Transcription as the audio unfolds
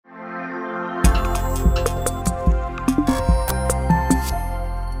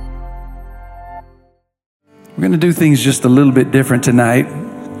We're going to do things just a little bit different tonight.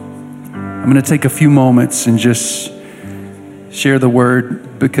 I'm going to take a few moments and just share the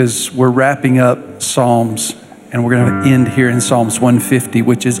word because we're wrapping up Psalms and we're going to end here in Psalms 150,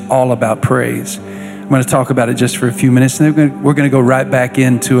 which is all about praise. I'm going to talk about it just for a few minutes and then we're going to go right back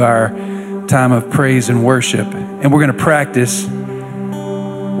into our time of praise and worship. And we're going to practice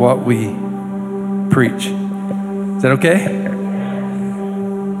what we preach. Is that okay?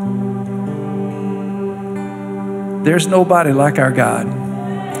 There's nobody like our God.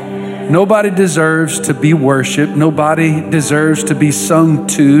 Nobody deserves to be worshiped. Nobody deserves to be sung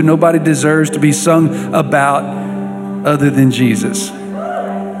to. Nobody deserves to be sung about other than Jesus.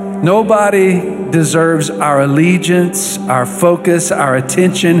 Nobody deserves our allegiance, our focus, our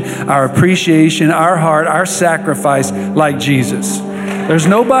attention, our appreciation, our heart, our sacrifice like Jesus. There's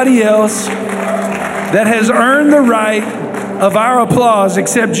nobody else that has earned the right of our applause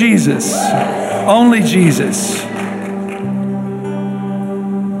except Jesus. Only Jesus.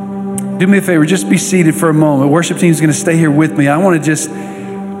 Do me a favor, just be seated for a moment. Worship team is going to stay here with me. I want to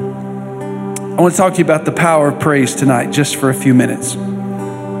talk to you about the power of praise tonight, just for a few minutes.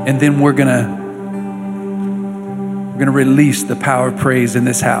 And then we're going to release the power of praise in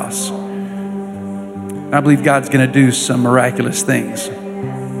this house. I believe God's going to do some miraculous things.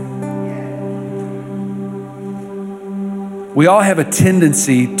 We all have a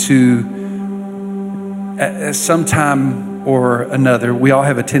tendency to, at some time or another, we all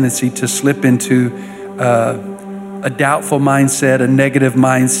have a tendency to slip into a doubtful mindset, a negative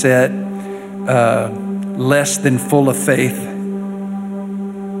mindset, less than full of faith.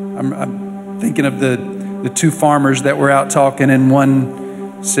 I'm thinking of the two farmers that were out talking, and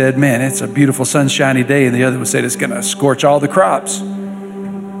one said, man, it's a beautiful sunshiny day, and the other one said it's going to scorch all the crops.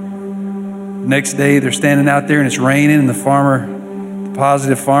 Next day, they're standing out there and it's raining, and the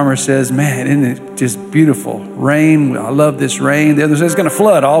positive farmer says, man, isn't it just beautiful? Rain, I love this rain. The other says it's going to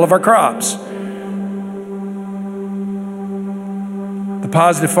flood all of our crops. The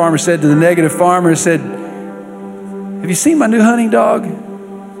positive farmer said to the negative farmer, said, have you seen my new hunting dog?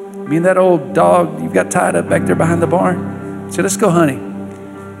 Me and that old dog you've got tied up back there behind the barn? He said, let's go hunting.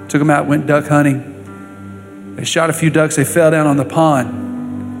 Took him out, went duck hunting. They shot a few ducks. They fell down on the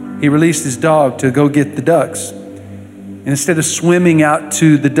pond. He released his dog to go get the ducks. And instead of swimming out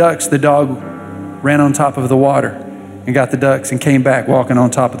to the ducks, the dog ran on top of the water and got the ducks and came back walking on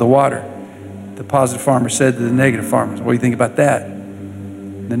top of the water. The positive farmer said to the negative farmer, what do you think about that?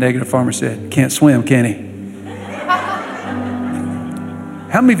 The negative farmer said, can't swim, can he?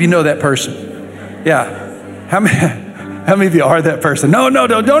 How many of you know that person? Yeah. How many of you are that person? No,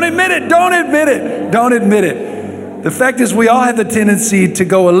 don't admit it. Don't admit it. Don't admit it. The fact is, we all have the tendency to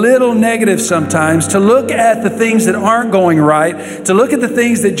go a little negative sometimes, to look at the things that aren't going right, to look at the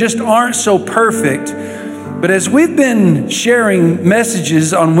things that just aren't so perfect. But as we've been sharing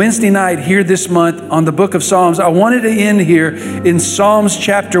messages on Wednesday night here this month on the book of Psalms, I wanted to end here in Psalms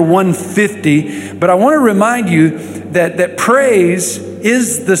chapter 150. But I want to remind you that praise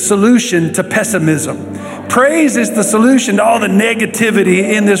is the solution to pessimism. Praise is the solution to all the negativity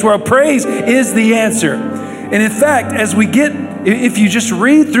in this world. Praise is the answer. And in fact, as we get, if you just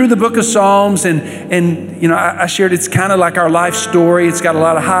read through the book of Psalms and you know, I shared it's kind of like our life story. It's got a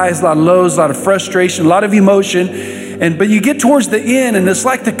lot of highs, a lot of lows, a lot of frustration, a lot of emotion. But you get towards the end and it's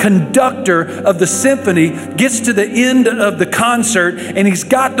like the conductor of the symphony gets to the end of the concert and he's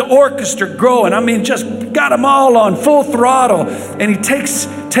got the orchestra growing. I mean, just got them all on full throttle. And he takes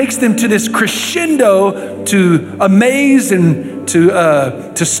them to this crescendo to amaze and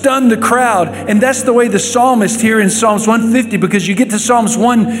to stun the crowd. And that's the way the psalmist here in Psalms 150, because you get to Psalms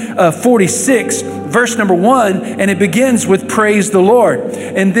 146, verse number 1, and it begins with praise the Lord.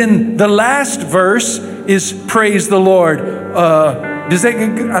 And then the last verse is praise the Lord.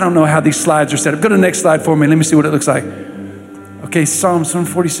 I don't know how these slides are set up. Go to the next slide for me. Let me see what it looks like. Okay, Psalms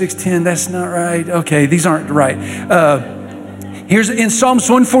 146:10. That's not right. Okay, these aren't right. Here's in Psalms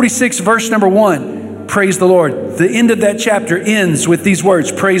 146, verse number 1. Praise the Lord. The end of that chapter ends with these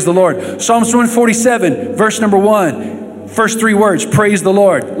words, praise the Lord. Psalms 147, verse number 1. First three words, praise the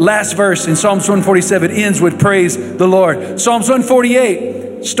Lord. Last verse in Psalms 147 ends with praise the Lord. Psalms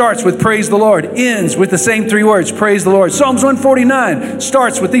 148, starts with praise the Lord, ends with the same three words, praise the Lord. Psalms 149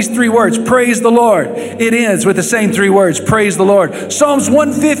 starts with these three words, praise the Lord. It ends with the same three words, praise the Lord. Psalms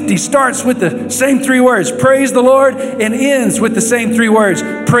 150 starts with the same three words, praise the Lord, and ends with the same three words,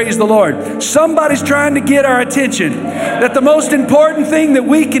 praise the Lord. Somebody's trying to get our attention that the most important thing that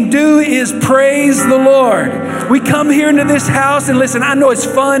we can do is praise the Lord. We come here into this house, and listen, I know it's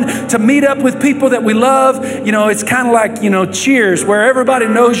fun to meet up with people that we love. You know, it's kind of like, Cheers, where everybody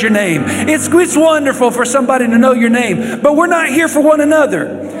knows your name. It's wonderful for somebody to know your name, but we're not here for one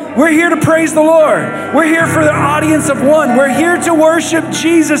another. We're here to praise the Lord. We're here for the audience of one. We're here to worship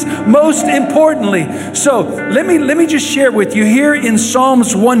Jesus most importantly. So let me just share with you here in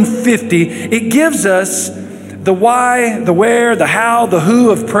Psalms 150, it gives us the why, the where, the how, the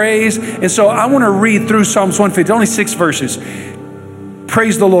who of praise. And so I want to read through Psalms 150, only 6 verses.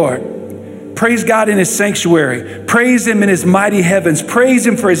 Praise the Lord. Praise God in His sanctuary. Praise Him in His mighty heavens. Praise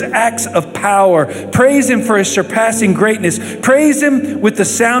Him for His acts of power. Praise Him for His surpassing greatness. Praise Him with the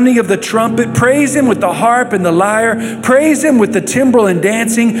sounding of the trumpet. Praise Him with the harp and the lyre. Praise Him with the timbrel and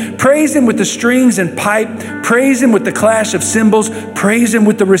dancing. Praise Him with the strings and pipe. Praise Him with the clash of cymbals. Praise Him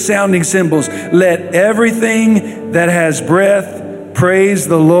with the resounding cymbals. Let everything that has breath praise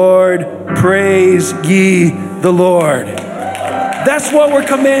the Lord. Praise ye the Lord. That's what we're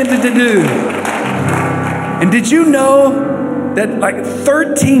commanded to do. And did you know that like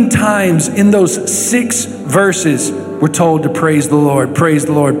 13 times in those 6 verses, we're told to praise the Lord, praise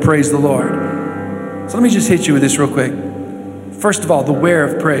the Lord, praise the Lord. So let me just hit you with this real quick. First of all, the where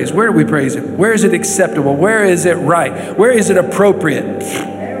of praise. Where do we praise Him? Where is it acceptable? Where is it right? Where is it appropriate?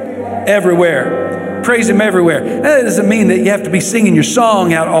 Everywhere. Praise Him everywhere. That doesn't mean that you have to be singing your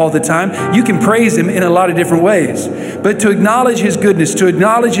song out all the time. You can praise Him in a lot of different ways. But to acknowledge His goodness, to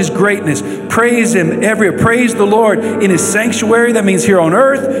acknowledge His greatness, praise Him everywhere. Praise the Lord in His sanctuary. That means here on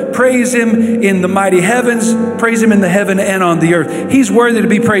earth. Praise Him in the mighty heavens. Praise Him in the heaven and on the earth. He's worthy to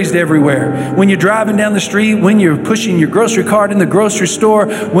be praised everywhere. When you're driving down the street, when you're pushing your grocery cart in the grocery store,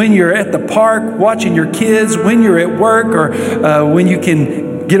 when you're at the park watching your kids, when you're at work, or when you can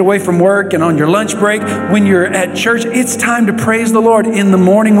get away from work and on your lunch break, when you're at church, it's time to praise the Lord. In the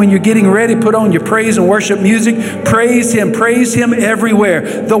morning when you're getting ready, put on your praise and worship music. Praise Him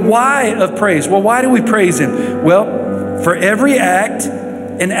everywhere. The why of praise. Well, why do we praise Him? Well, for every act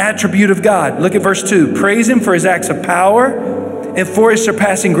and attribute of God. Look at verse 2. Praise Him for His acts of power and for His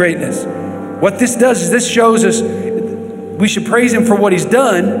surpassing greatness. What this does is this shows us we should praise Him for what He's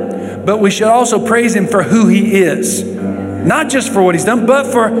done, but we should also praise Him for who He is. Not just for what He's done,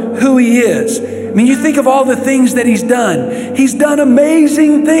 but for who He is. I mean, you think of all the things that He's done. He's done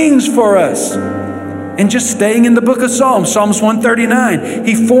amazing things for us. And just staying in the book of Psalms, Psalms 139,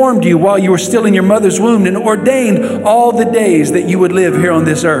 He formed you while you were still in your mother's womb and ordained all the days that you would live here on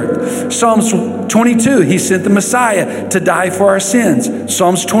this earth. Psalms 22, He sent the Messiah to die for our sins.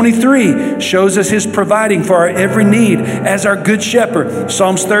 Psalms 23 shows us His providing for our every need as our good shepherd.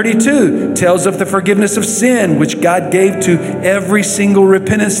 Psalms 32 tells of the forgiveness of sin, which God gave to every single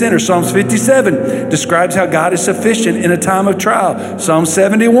repentant sinner. Psalms 57 describes how God is sufficient in a time of trial. Psalm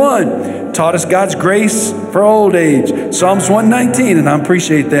 71 taught us God's grace for old age. Psalms 119, and I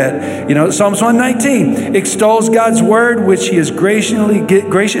appreciate that. Psalms 119 extols God's word, which He has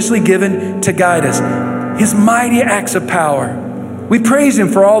graciously given to guide us. His mighty acts of power. We praise Him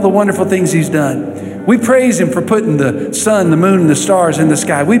for all the wonderful things He's done. We praise Him for putting the sun, the moon, and the stars in the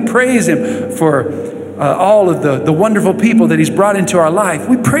sky. We praise Him for all of the wonderful people that He's brought into our life.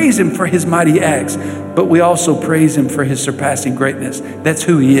 We praise Him for His mighty acts, but we also praise Him for His surpassing greatness. That's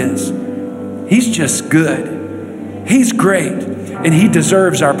who He is. He's just good. He's great, and He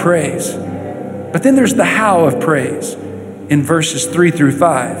deserves our praise. But then there's the how of praise in verses 3 through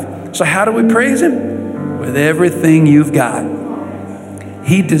 5. So how do we praise Him? With everything you've got.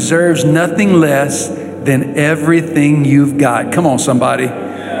 He deserves nothing less than everything you've got. Come on, somebody.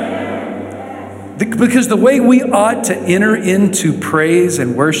 Because the way we ought to enter into praise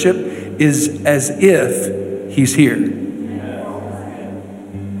and worship is as if He's here.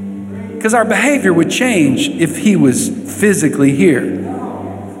 Because our behavior would change if He was physically here.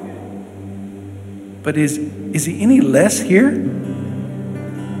 But is He any less here?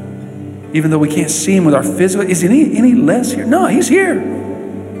 Even though we can't see Him with our physical, is He any less here? No, He's here.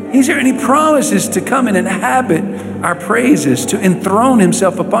 He's here, and He promises to come and inhabit our praises, to enthrone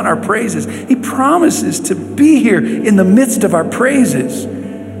Himself upon our praises. He promises to be here in the midst of our praises.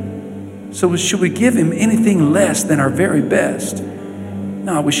 So should we give Him anything less than our very best?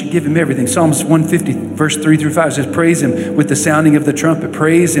 No, we should give him everything. Psalms 150, verse 3 through 5 says, praise him with the sounding of the trumpet.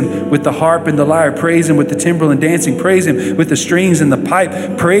 Praise him with the harp and the lyre. Praise him with the timbrel and dancing. Praise him with the strings and the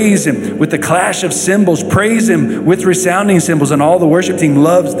pipe. Praise him with the clash of cymbals. Praise him with resounding cymbals. And all the worship team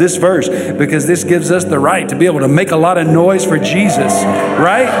loves this verse because this gives us the right to be able to make a lot of noise for Jesus,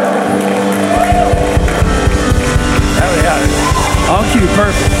 right? Oh, yeah. On cue,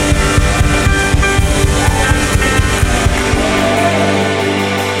 perfect.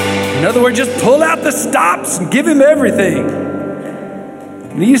 In other words, just pull out the stops and give him everything.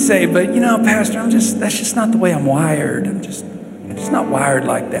 And you say, but Pastor, that's just not the way I'm wired. I'm just not wired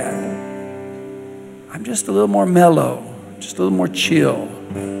like that. I'm just a little more mellow, just a little more chill.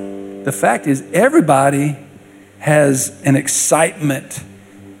 The fact is, everybody has an excitement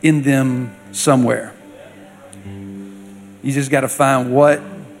in them somewhere. You just got to find what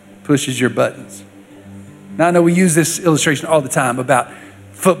pushes your buttons. Now, I know we use this illustration all the time about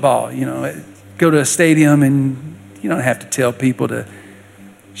football. Go to a stadium and you don't have to tell people to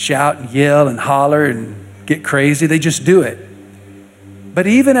shout and yell and holler and get crazy. They just do it. But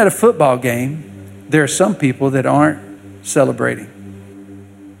even at a football game, there are some people that aren't celebrating.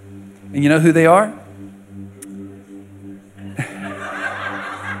 And you know who they are?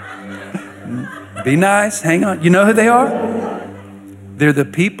 Be nice, hang on. You know who they are? They're the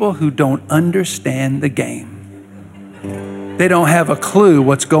people who don't understand the game. They don't have a clue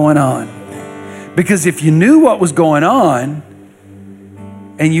what's going on. Because if you knew what was going on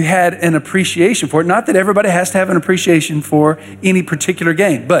and you had an appreciation for it, not that everybody has to have an appreciation for any particular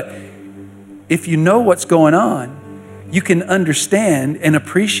game, but if you know what's going on, you can understand and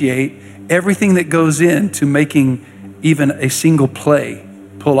appreciate everything that goes into making even a single play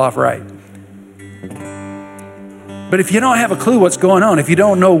pull off right. But if you don't have a clue what's going on, if you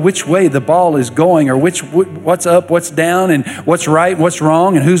don't know which way the ball is going or what's up, what's down, and what's right, what's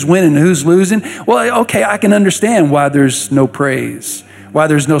wrong, and who's winning and who's losing, well, okay, I can understand why there's no praise, why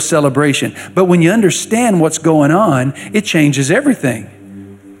there's no celebration. But when you understand what's going on, it changes everything.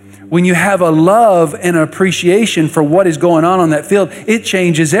 When you have a love and an appreciation for what is going on that field, it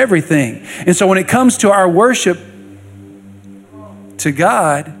changes everything. And so when it comes to our worship to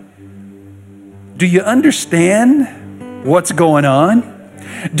God, do you understand what's going on?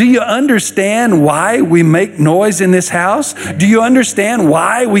 Do you understand why we make noise in this house? Do you understand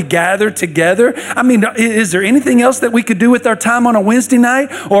why we gather together? I mean, is there anything else that we could do with our time on a Wednesday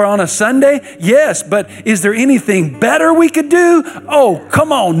night or on a Sunday? Yes, but is there anything better we could do? Oh,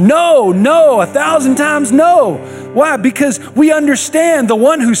 come on. No, 1,000 times no. Why? Because we understand the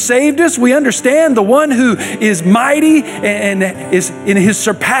one who saved us. We understand the one who is mighty and is in his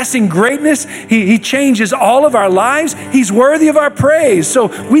surpassing greatness. He changes all of our lives. He's worthy of our praise.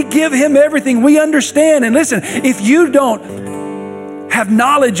 So we give him everything. We understand. And listen, if you don't have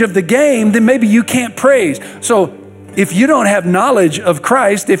knowledge of the game, then maybe you can't praise. So if you don't have knowledge of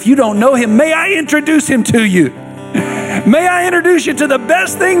Christ, if you don't know him, may I introduce him to you. May I introduce you to the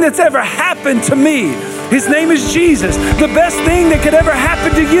best thing that's ever happened to me. His name is Jesus. The best thing that could ever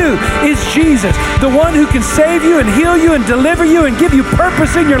happen to you is Jesus. The one who can save you and heal you and deliver you and give you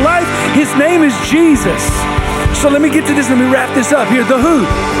purpose in your life. His name is Jesus. So let me get to this. Let me wrap this up here. The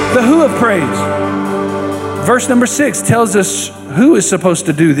who of praise. Verse number 6 tells us who is supposed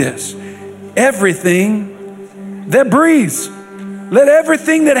to do this. Everything that breathes. Let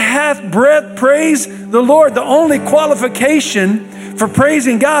everything that hath breath praise the Lord. The only qualification for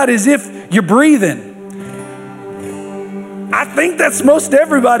praising God is if you're breathing. I think that's most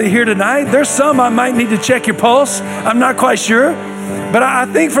everybody here tonight. There's some I might need to check your pulse. I'm not quite sure. But I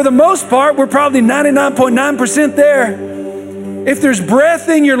think for the most part, we're probably 99.9% there. If there's breath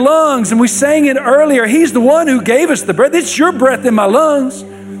in your lungs, and we sang it earlier, he's the one who gave us the breath. It's your breath in my lungs.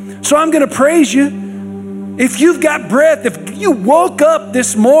 So I'm going to praise you. If you've got breath, if you woke up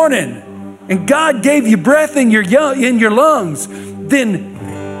this morning and God gave you breath in your lungs,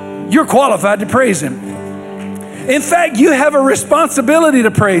 then you're qualified to praise him. In fact, you have a responsibility to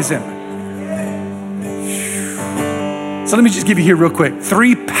praise him. So let me just give you here real quick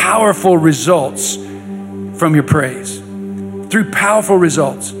 3 powerful results from your praise. 3 powerful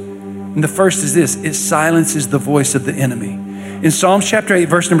results. And the first is this: it silences the voice of the enemy. In Psalms chapter 8,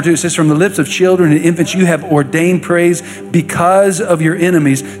 verse number 2, it says, from the lips of children and infants, you have ordained praise because of your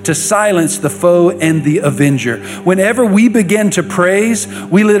enemies to silence the foe and the avenger. Whenever we begin to praise,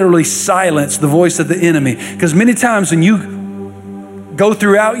 we literally silence the voice of the enemy. Because many times when you go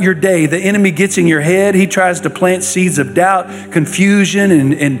throughout your day, the enemy gets in your head. He tries to plant seeds of doubt, confusion,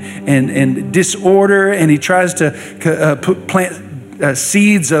 and disorder. And he tries to plant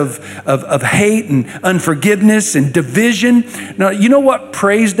seeds of hate and unforgiveness and division. Now, you know what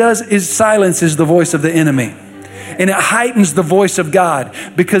praise does? Is silences the voice of the enemy. And it heightens the voice of God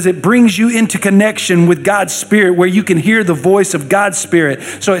because it brings you into connection with God's Spirit where you can hear the voice of God's Spirit.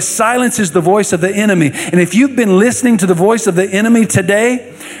 So it silences the voice of the enemy. And if you've been listening to the voice of the enemy today,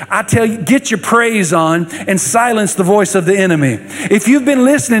 I tell you, get your praise on and silence the voice of the enemy. If you've been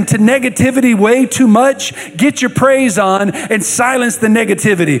listening to negativity way too much, get your praise on and silence the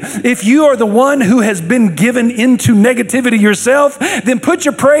negativity. If you are the one who has been given into negativity yourself, then put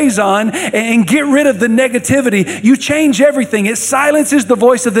your praise on and get rid of the negativity. You change everything. It silences the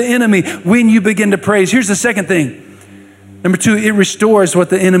voice of the enemy when you begin to praise. Here's the second thing. Number 2, it restores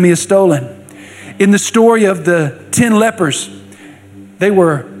what the enemy has stolen. In the story of the 10 lepers, they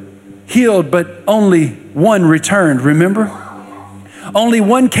were healed, but only one returned, remember? Only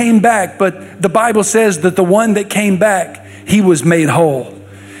one came back, but the Bible says that the one that came back, he was made whole.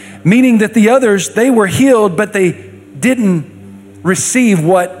 Meaning that the others, they were healed, but they didn't receive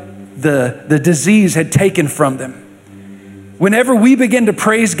what the disease had taken from them. Whenever we begin to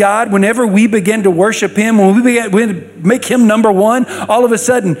praise God, whenever we begin to worship Him, when we begin to make Him number one, all of a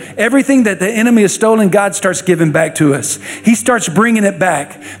sudden, everything that the enemy has stolen, God starts giving back to us. He starts bringing it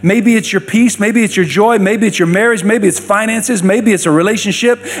back. Maybe it's your peace, maybe it's your joy, maybe it's your marriage, maybe it's finances, maybe it's a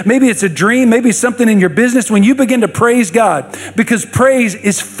relationship, maybe it's a dream, maybe it's something in your business. When you begin to praise God, because praise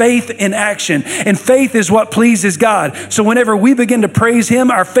is faith in action, and faith is what pleases God. So whenever we begin to praise Him,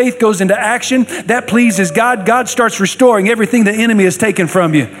 our faith goes into action. That pleases God. God starts restoring everything the enemy has taken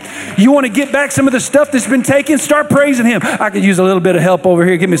from you. You want to get back some of the stuff that's been taken? Start praising Him. I could use a little bit of help over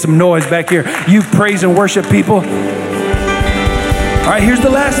here. Give me some noise back here. You praise and worship people. All right, here's the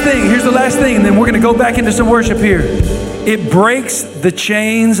last thing. Here's the last thing, and then we're going to go back into some worship here. It breaks the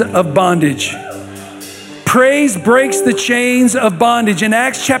chains of bondage. Praise breaks the chains of bondage. In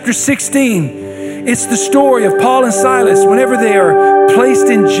Acts chapter 16, it's the story of Paul and Silas whenever they are placed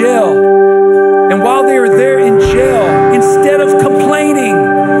in jail. And while they were there in jail, instead of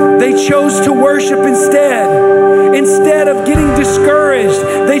complaining, they chose to worship instead. Instead of getting discouraged,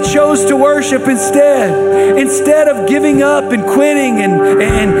 they chose to worship instead. Instead of giving up and quitting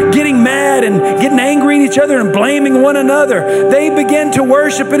and getting mad and getting angry at each other and blaming one another, they began to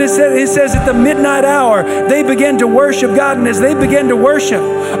worship. And it says at the midnight hour, they began to worship God. And as they began to worship,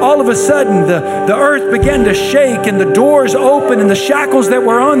 all of a sudden the earth began to shake and the doors opened and the shackles that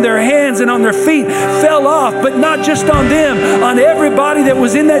were on their hands and on their feet fell off. But not just on them, on everybody that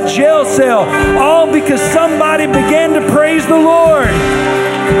was in that jail cell. All because somebody began to praise the Lord.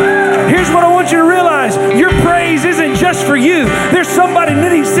 Here's what I want you to realize. Your praise isn't just for you. There's somebody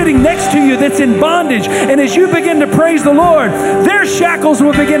sitting next to you that's in bondage. And as you begin to praise the Lord, their shackles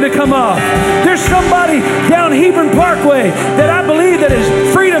will begin to come off. There's somebody down Hebron Parkway that I believe that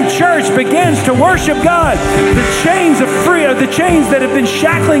as Freedom Church begins to worship God, the chains that have been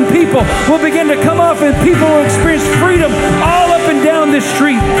shackling people will begin to come off, and people will experience freedom all up and down this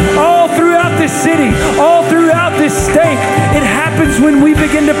street, all throughout this city, all throughout this state. It happens when we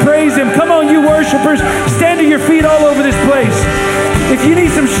begin to praise Him. Come on, you worshipers, stand to your feet all over this place. If you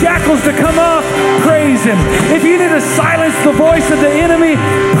need some shackles to come off, praise Him. If you need to silence the voice of the enemy,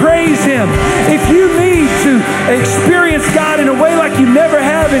 praise Him. If you need to experience God in a way like you never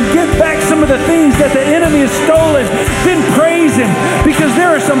have and get back some of the things that the enemy has stolen, then praise Him, because there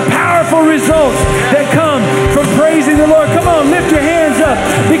are some powerful results that come from praising the Lord. Come on, lift your hands up.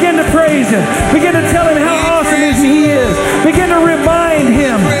 Begin to praise Him. Begin to tell Him how awesome He is. Begin to remind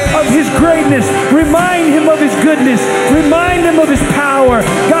Him of His greatness. Remind Him of His goodness. Remind Him of His power.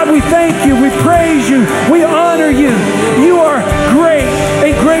 God, we thank You. We praise You. We honor You. You are great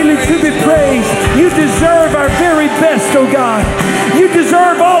and greatly to be praised. You deserve our very best, oh God. You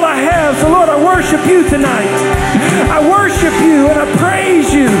deserve all I have. So Lord, I worship You tonight. I worship You and I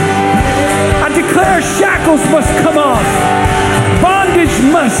praise You. I declare shackles must come off. Bondage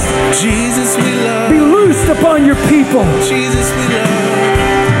must be loosed upon Your people. Jesus, we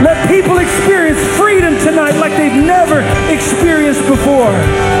love. Let people experience freedom tonight like they've never experienced before.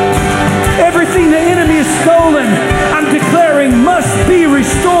 Everything the enemy has stolen, I'm declaring must be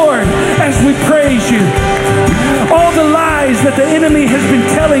restored as we praise You. All the lies that the enemy has been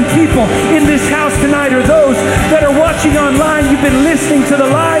telling people in this house tonight, or those that are watching online, you've been listening to the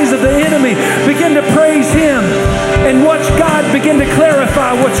lies of the enemy. Begin to praise Him and watch God begin to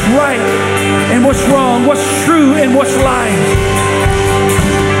clarify what's right and what's wrong, what's true and what's lying.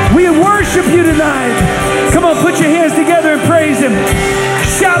 We worship You tonight. Come on, put your hands together and praise Him.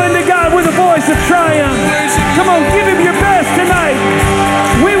 Shout unto God with a voice of triumph. Come on, give